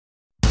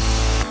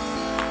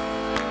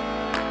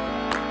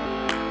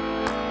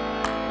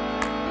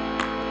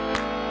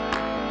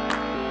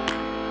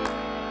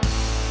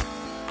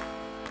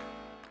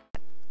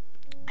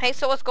Hey,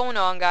 so what's going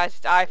on, guys?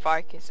 It's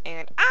iFocus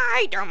and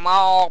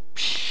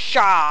idomops.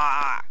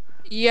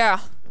 Yeah,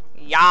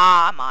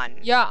 Yeah, man.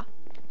 yeah.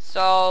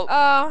 So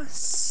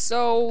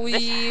So this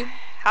we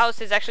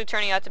house is actually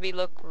turning out to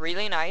look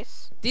really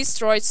nice.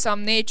 destroyed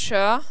some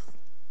nature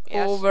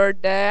Yes. over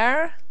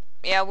there,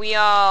 Yeah, we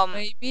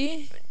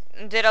maybe.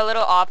 did a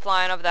little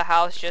offline of the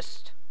house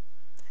just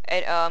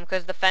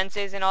because the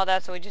fences and all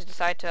that. So we just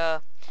decided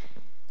to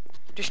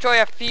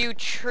destroy a few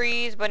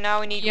trees, but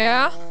now we need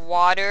Yeah.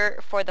 water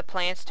for the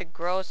plants to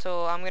grow.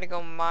 So I'm gonna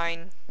go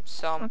mine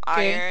some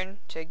Okay. iron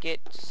to get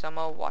some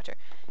water.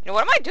 You know,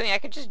 what am I doing? I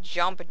could just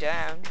jump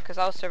down because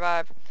I'll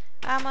survive.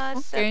 I'm a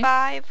Okay.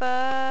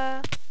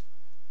 survivor.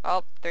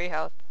 Oh, 3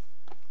 health.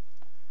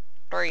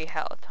 3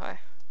 health. Alright.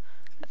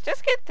 Let's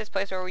just get this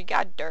place where we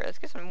got dirt. Let's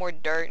get some more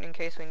dirt in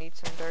case we need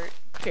some dirt.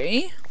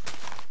 Okay.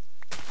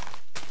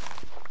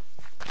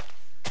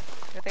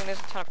 I think there's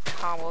a ton of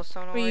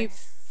cobblestone over 3, here.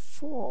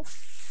 4,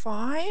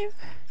 5.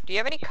 Do you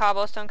have any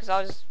cobblestone? Because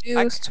I'll just...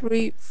 2,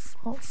 3,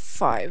 4,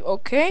 5.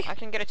 Okay. I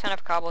can get a ton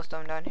of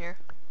cobblestone down here.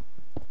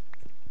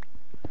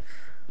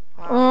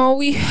 Wow.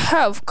 We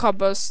have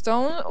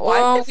cobblestone.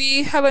 What?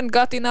 We haven't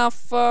got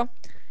enough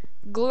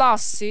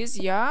glasses.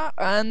 Yeah,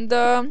 and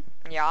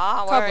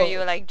Yeah, what are cobble. you,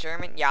 like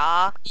German?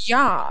 Yeah.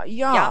 Yeah.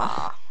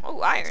 Yeah.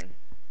 Oh, iron.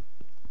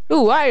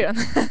 Ooh, iron.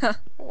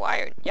 Oh,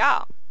 iron.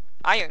 Yeah.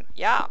 Iron.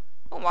 Yeah.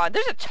 Oh my,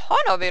 there's a ton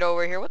of it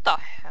over here. What the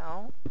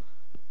hell?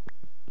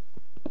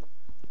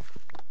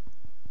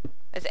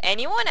 Is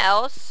anyone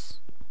else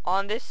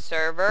on this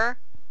server?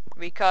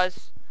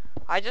 Because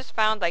I just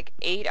found like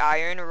 8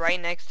 iron right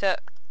next to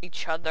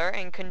each other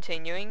and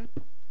continuing.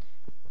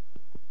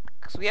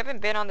 Because we haven't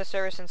been on the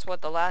server since,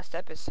 what, the last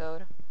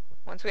episode.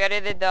 Once we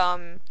edited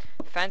the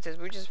fences,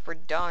 we just were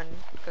done.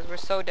 Because we're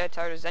so dead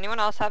tired. Does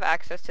anyone else have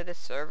access to this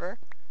server?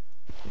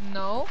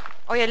 No.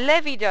 Oh yeah,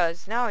 Levy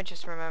does. Now I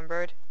just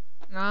remembered.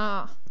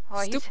 Ah.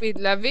 Oh, Stupid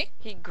Levy.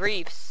 he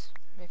griefs.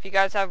 If you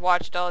guys have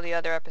watched all the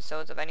other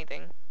episodes of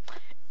anything.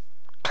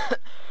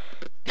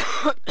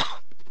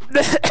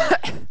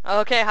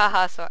 Okay,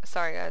 haha,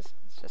 sorry guys.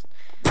 It's just...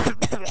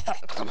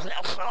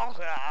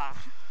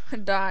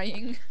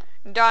 Dying.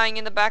 dying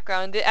in the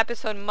background. The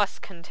episode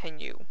must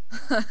continue.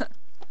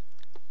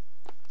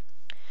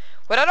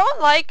 What I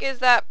don't like is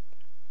that...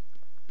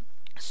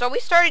 So we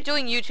started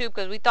doing YouTube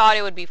because we thought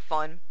it would be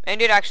fun.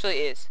 And it actually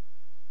is.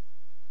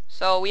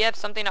 So we have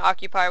something to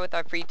occupy with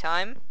our free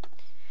time.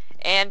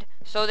 And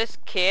so this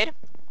kid,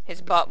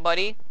 his butt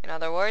buddy, in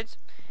other words,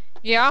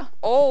 Yeah.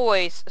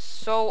 always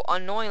so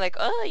annoying. Like,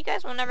 oh, you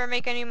guys will never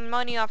make any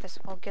money off this.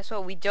 Well, guess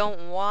what? We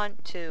don't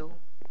want to.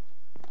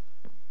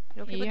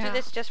 You know, people do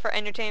this just for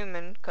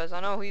entertainment. Because I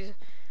know he's...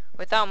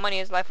 Without money,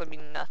 his life would be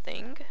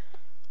nothing.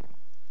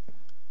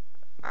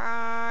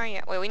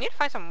 Yeah. Wait, we need to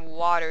find some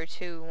water,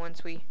 too,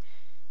 once we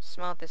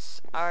smelt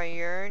this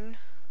iron.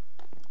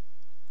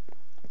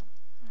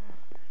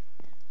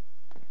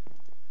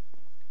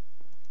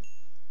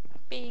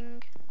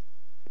 Bing.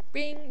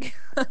 Ping.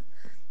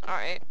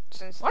 Alright,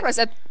 since... What was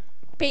that?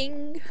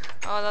 Ping.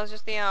 Oh, that was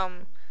just the,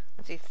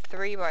 let's see,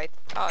 3 by...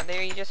 Oh,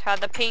 there you just had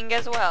the ping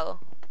as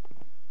well.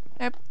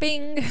 A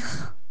ping.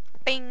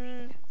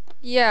 Bing.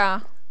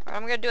 Yeah. Alright,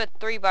 I'm gonna do a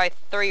 3 by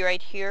 3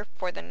 right here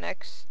for the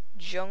next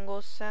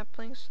jungle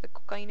sapling so the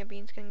cocaine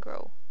beans can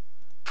grow.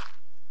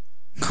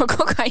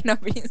 Cocaine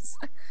beans.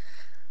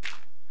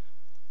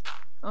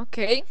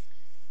 Okay.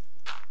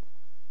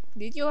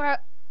 Did you have...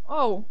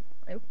 Oh,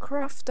 I'll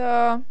craft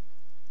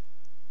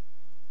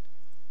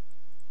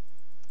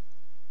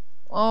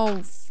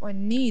Oh, I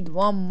need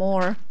one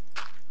more.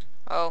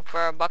 Oh,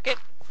 for a bucket?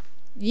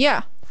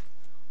 Yeah.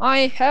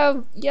 I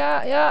have...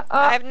 Yeah.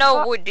 I have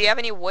no wood. Do you have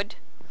any wood?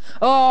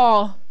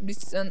 Oh,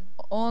 this is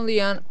only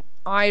an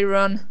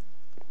iron.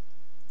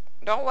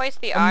 Don't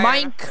waste the A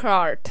iron.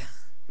 minecart.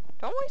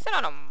 Don't waste it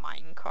on a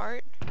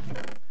minecart.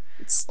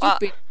 It's Well,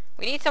 stupid.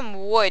 we need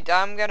some wood.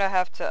 I'm gonna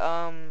have to,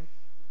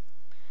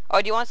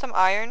 Oh, do you want some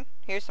iron?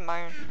 Here's some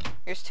iron.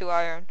 Here's 2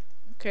 iron.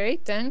 Okay,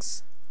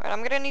 thanks. Alright,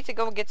 I'm gonna need to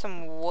go get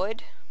some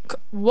wood.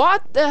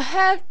 What the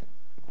heck?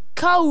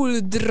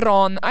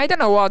 Cauldron. I don't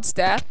know what's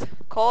that.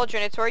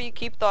 Cauldron, it's where you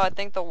keep the, I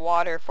think, the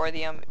water for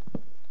the,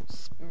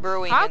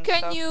 brewing How and can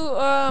stuff.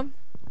 you,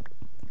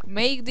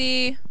 make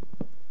the...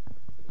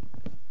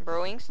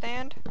 Brewing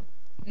stand?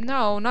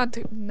 No, not...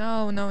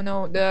 No.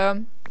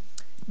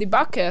 The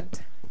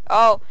bucket.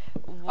 Oh.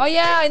 Oh,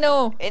 yeah, I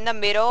know. In the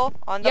middle,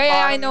 on the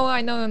Yeah, bottom. I know. No.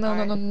 I know, no,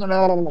 I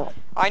don't.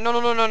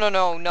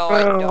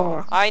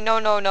 I know,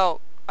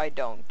 no, I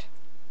don't.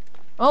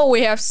 Oh,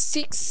 we have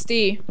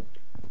 60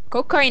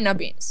 cocaine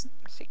beans.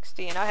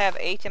 60, and I have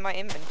 8 in my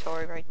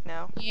inventory right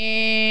now.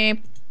 Yeah.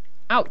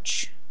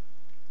 Ouch.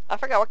 I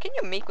forgot, what can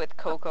you make with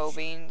cocoa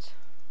beans?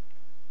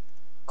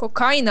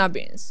 Cocaine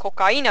beans.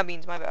 Cocaine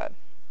beans, my bad.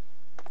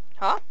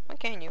 Huh? What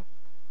can you?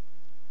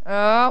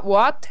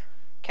 What?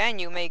 Can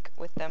you make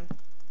with them?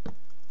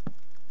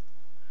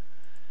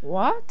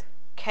 What?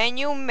 Can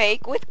you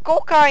make with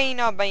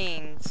cocaine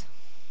beans?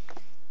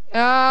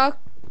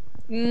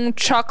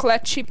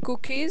 Chocolate chip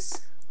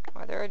cookies.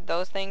 Are there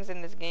those things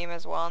in this game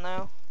as well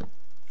now?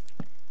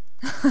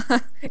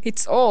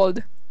 It's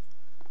old.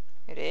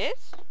 It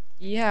is?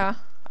 Yeah.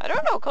 I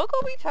don't know.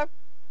 Cocoa beans have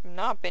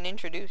not been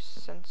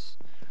introduced since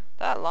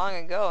that long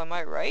ago. Am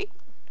I right?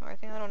 Or I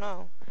don't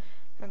know. I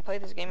haven't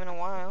played this game in a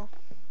while.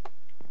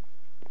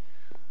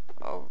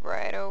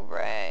 Alright,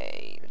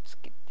 alright. Let's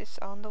get this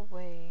on the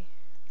way.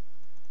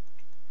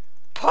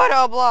 Put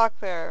a block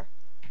there!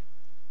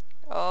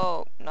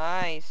 Oh,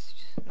 nice.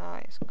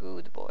 Nice.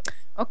 Good boy.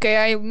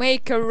 Okay, I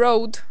make a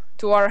road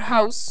to our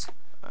house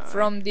Alright.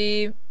 from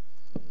the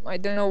I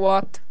don't know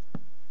what.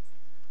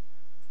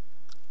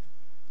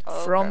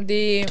 Oh, From crap.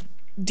 the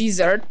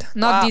desert.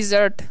 Not Wow.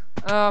 desert.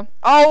 Oh!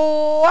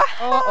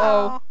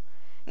 Uh-oh.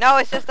 No,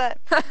 it's just that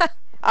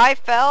I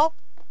fell,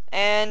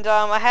 and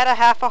I had a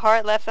half a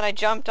heart left, and I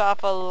jumped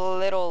off a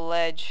little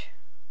ledge.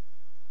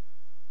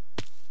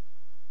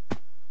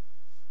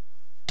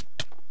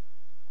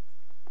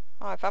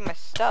 Oh, I found my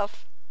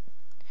stuff.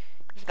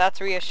 If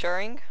that's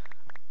reassuring.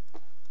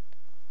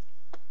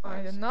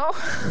 I don't know.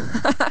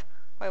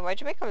 Wait,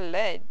 why'd you make a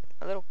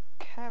little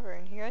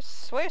cavern here? I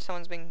swear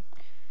someone's been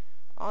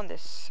on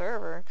this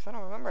server, because I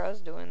don't remember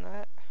us doing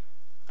that.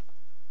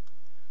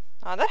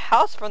 That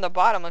house from the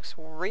bottom looks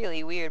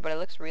really weird, but it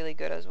looks really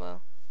good as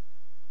well.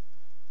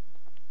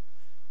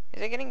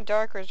 Is it getting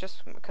dark, or is it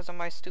just because of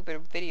my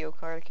stupid video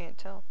card? I can't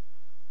tell.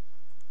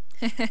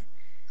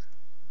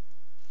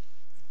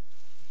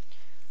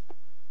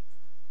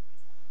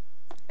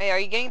 Hey, are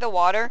you getting the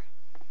water?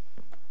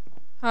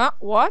 Huh?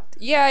 What?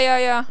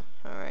 Yeah.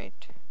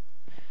 Alright.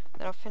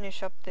 Then I'll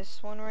finish up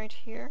this one right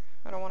here.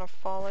 I don't want to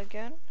fall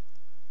again.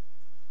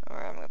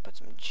 Alright, I'm gonna put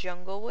some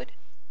jungle wood.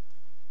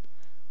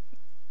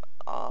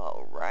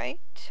 Alright.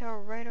 Is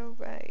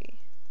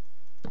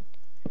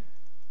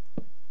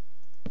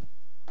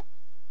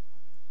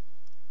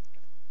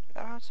that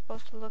how it's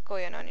supposed to look? Oh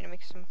yeah, now I need to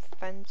make some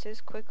fences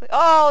quickly.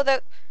 Oh,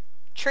 the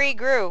tree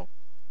grew!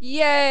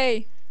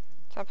 Yay!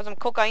 So I put some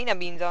cocaina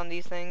beans on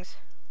these things.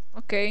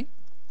 Okay.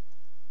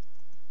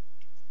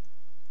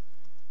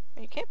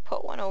 You can't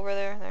put one over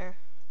there. There.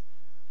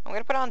 I'm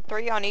gonna put on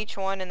 3 on each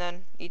one and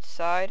then each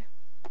side.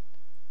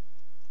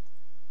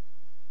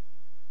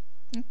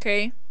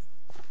 Okay.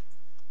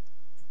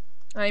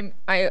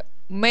 I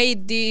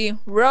made the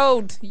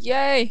road.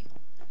 Yay!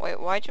 Wait,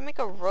 why'd you make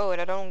a road?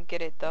 I don't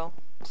get it though.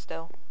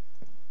 Still.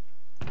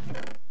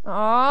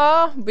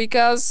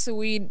 Because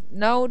we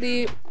know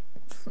the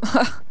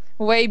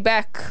way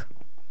back.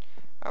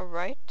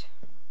 Alright.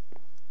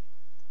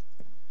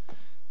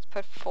 Let's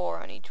put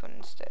 4 on each one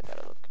instead.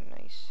 That'll look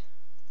nice.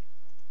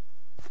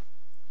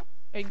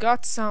 I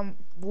got some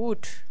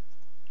wood.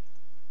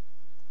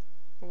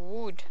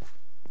 Wood.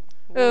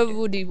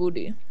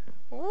 Woody.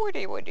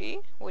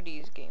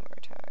 Woody's gamer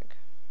tag.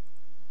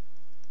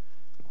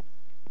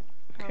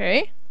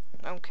 Okay.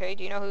 Okay,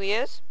 do you know who he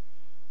is?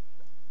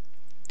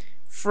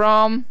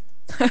 From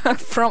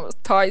from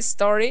Toy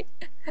Story.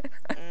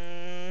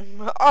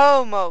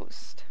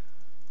 Almost.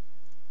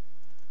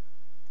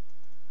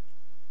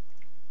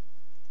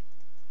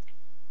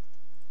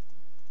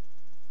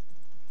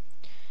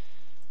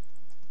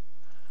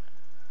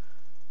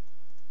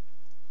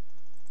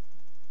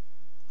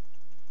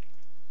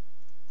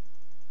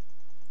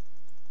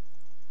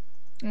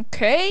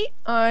 Okay,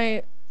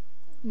 I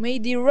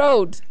made the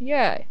road.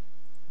 Yeah.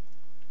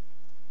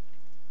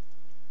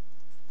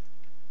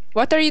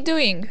 What are you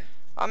doing?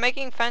 I'm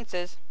making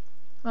fences.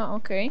 Oh,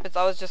 okay. Because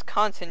I was just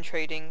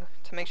concentrating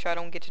to make sure I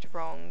don't get it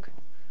wrong.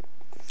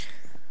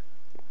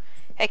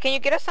 Hey, can you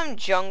get us some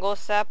jungle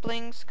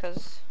saplings?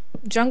 Cause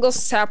Jungle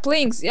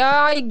saplings.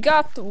 Yeah, I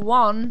got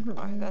one.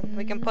 then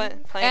we can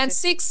plant And it.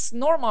 6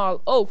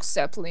 normal oak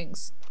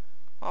saplings.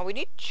 Oh, we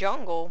need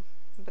jungle.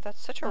 But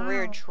that's such a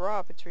rare Wow.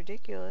 drop. It's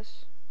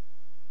ridiculous.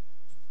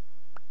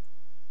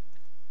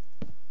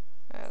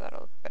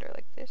 That'll look better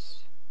like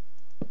this.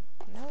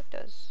 No, it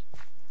does.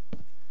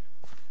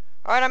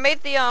 Alright, I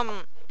made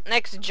the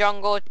next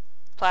jungle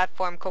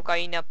platform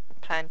cocaina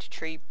plant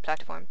tree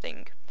platform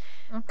thing.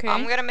 Okay.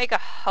 I'm gonna make a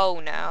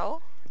hoe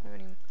now.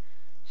 Any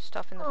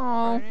stuff in the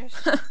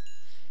furnace.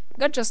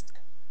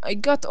 I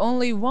got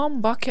only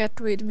 1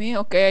 bucket with me.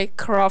 Okay, I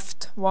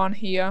craft one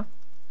here.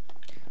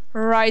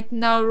 Right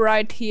now,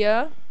 right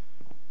here.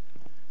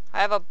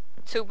 I have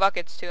 2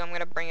 buckets too. I'm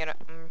gonna bring it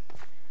up. I'm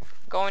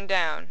going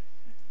down.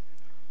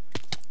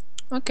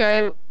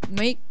 Okay, I'll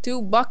make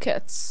 2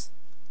 buckets.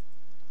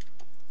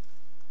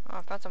 Oh,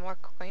 I found some more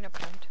cocaina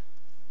plant.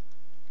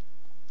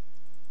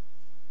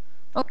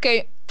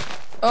 Okay,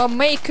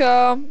 make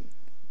a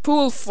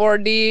pool for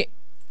the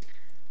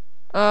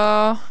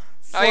Oh,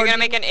 you're gonna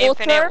make an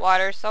infinite water?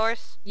 water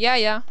source?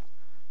 Yeah.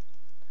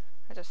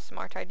 That's a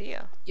smart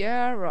idea.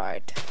 Yeah,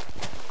 right.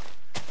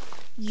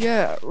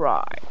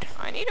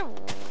 I need a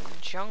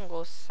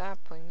jungle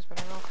saplings, but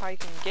I don't know how you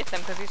can get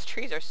them because these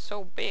trees are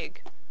so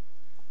big.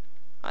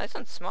 Oh, this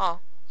one's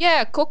small.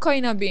 Yeah,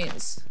 cocaina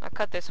beans. I'll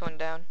cut this one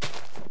down.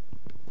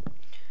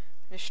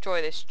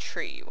 Destroy this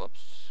tree.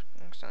 Whoops.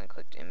 I accidentally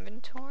clicked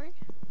inventory.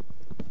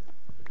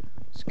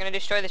 Just gonna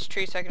destroy this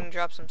tree so I can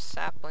drop some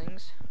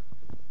saplings.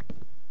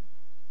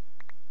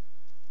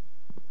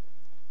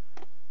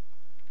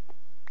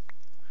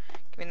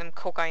 me them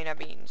cocaine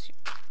beans.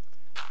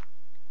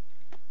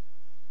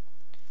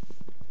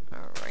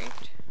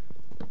 Alright.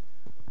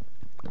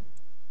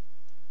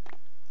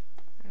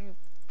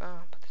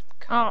 Put this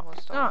cow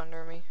stuff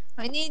under me.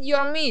 I need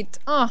your meat.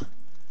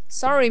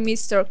 Sorry,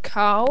 Mr.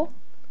 Cow.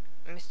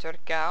 Mr.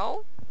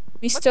 Cow?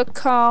 Mr.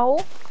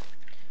 Cow.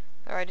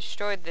 I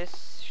destroyed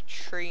this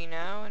tree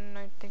now, and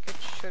I think it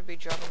should be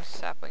dropping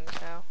saplings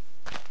now.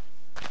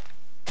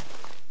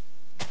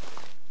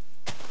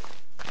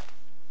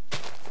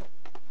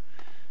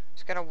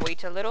 Just gotta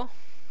wait a little.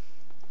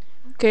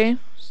 Okay.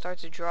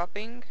 Starts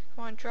dropping.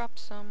 Come on, drop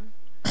some.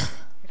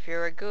 If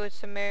you're a good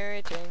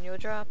Samaritan, you'll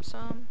drop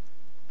some.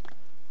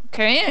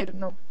 Okay, I don't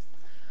know.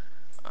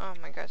 Oh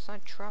my god, it's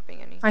not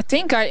dropping any. I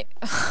think I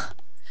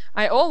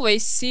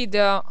always see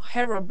the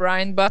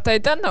Herobrine, but I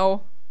don't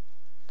know.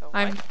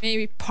 I'm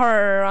maybe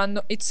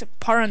it's a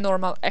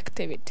paranormal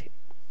activity.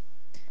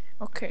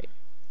 Okay.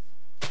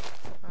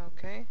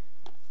 Okay.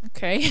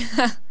 Okay.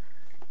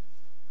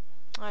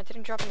 Oh, I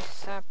didn't drop any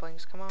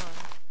saplings. Come on.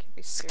 Can't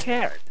be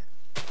Scared.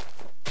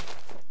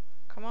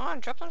 Come on,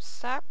 drop some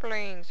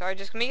saplings. Alright,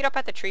 just meet up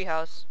at the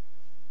treehouse.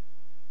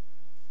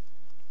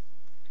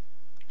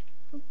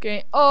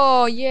 Okay.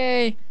 Oh,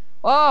 yay.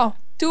 Oh,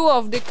 2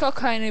 of the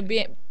cocaine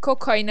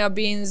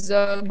beans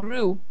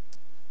grew.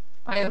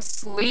 I'll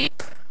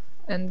sleep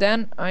and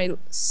then I'll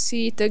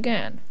see it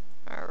again.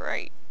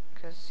 Alright.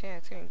 Because, yeah,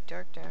 it's getting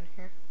dark down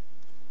here.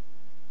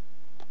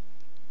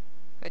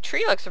 The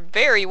tree looks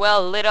very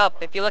well lit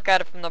up if you look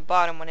at it from the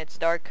bottom when it's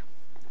dark.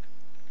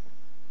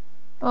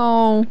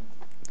 Oh.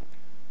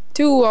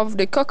 2 of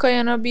the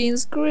cocaine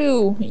beans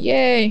grew.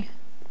 Yay.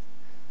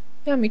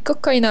 Yummy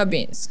cocaine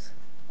beans.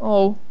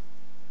 Oh.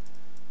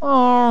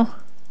 Oh.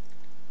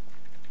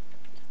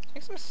 Let's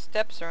make some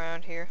steps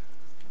around here.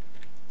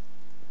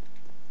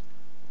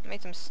 I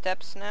made some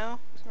steps now,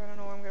 so I don't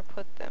know where I'm gonna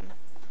put them.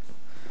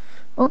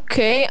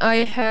 Okay,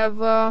 I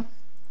have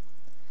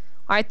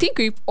I think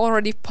we've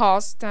already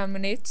passed 10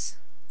 minutes.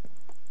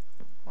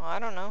 Well, I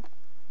don't know.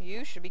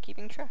 You should be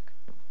keeping track.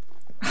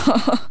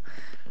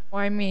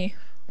 Why me?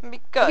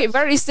 Because Okay,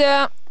 where is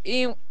the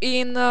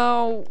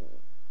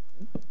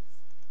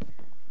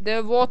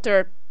the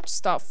water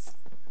stuff?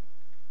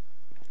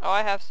 oh,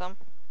 I have some.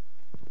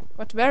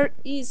 But where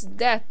is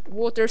that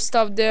water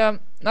stuff? The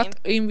not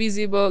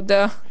invisible,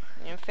 the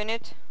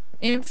Infinite.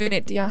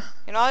 yeah.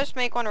 And I'll just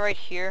make one right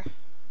here.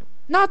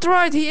 Not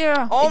right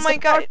here. Oh It's my a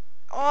god.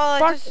 Oh,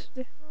 part of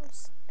the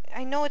house.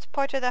 I know it's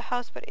part of the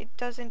house, but it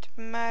doesn't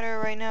matter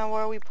right now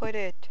where we put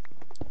it.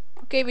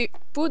 Okay, we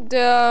put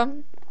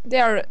the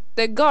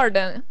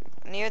garden.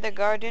 Near the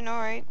garden,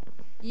 alright.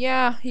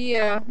 Yeah,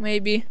 here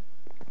maybe.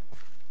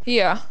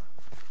 Here.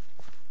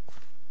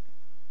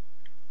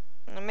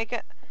 I'll make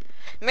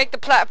the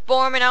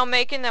platform and I'll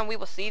make it, and then we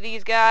will see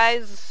these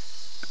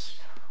guys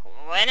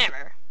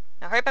whenever.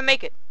 Now hurry up and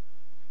make it.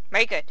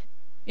 Make it.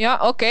 Yeah,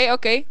 okay.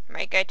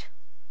 Make it.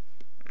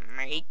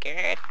 Make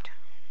it.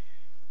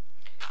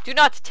 Do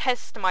not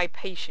test my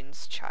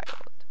patience,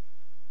 child.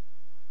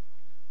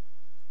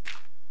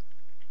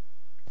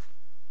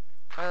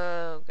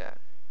 Oh god.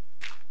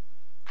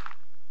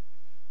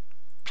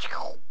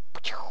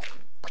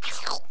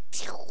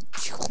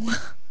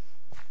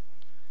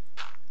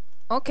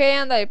 Okay,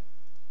 and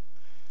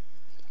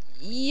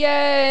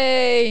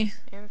yay!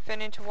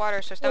 Infinite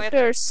water source. Now we have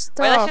Water to...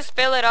 stuff. Wait, let's just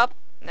fill it up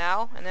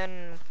now, and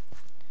then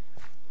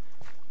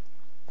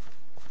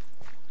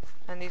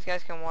these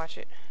guys can watch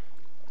it.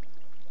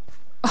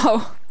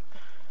 Oh.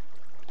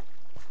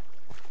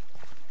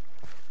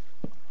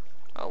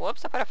 Oh,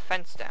 whoops! I put a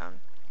fence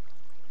down.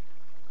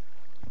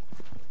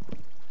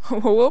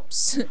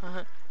 Whoops.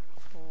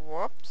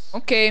 Whoops.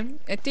 Okay,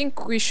 I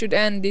think we should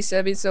end this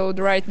episode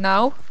right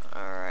now.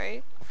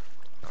 Alright.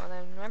 Well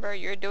then, remember,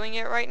 you're doing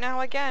it right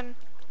now again,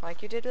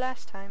 like you did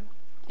last time.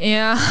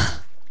 Yeah.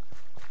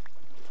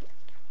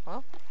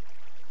 Well.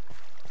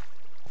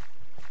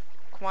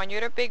 Come on,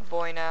 you're the big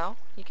boy now.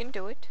 You can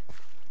do it.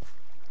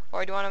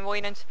 Or do you want to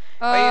wait and...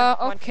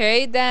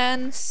 Okay,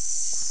 then...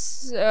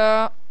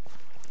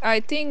 I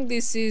think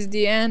this is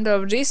the end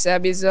of this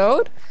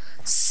episode.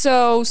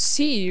 So,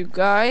 see you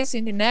guys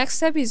in the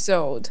next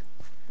episode.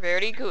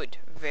 Very good.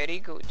 Very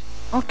good.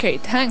 Okay,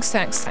 thanks.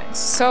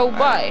 So,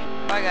 bye.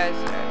 Bye guys.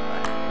 Bye.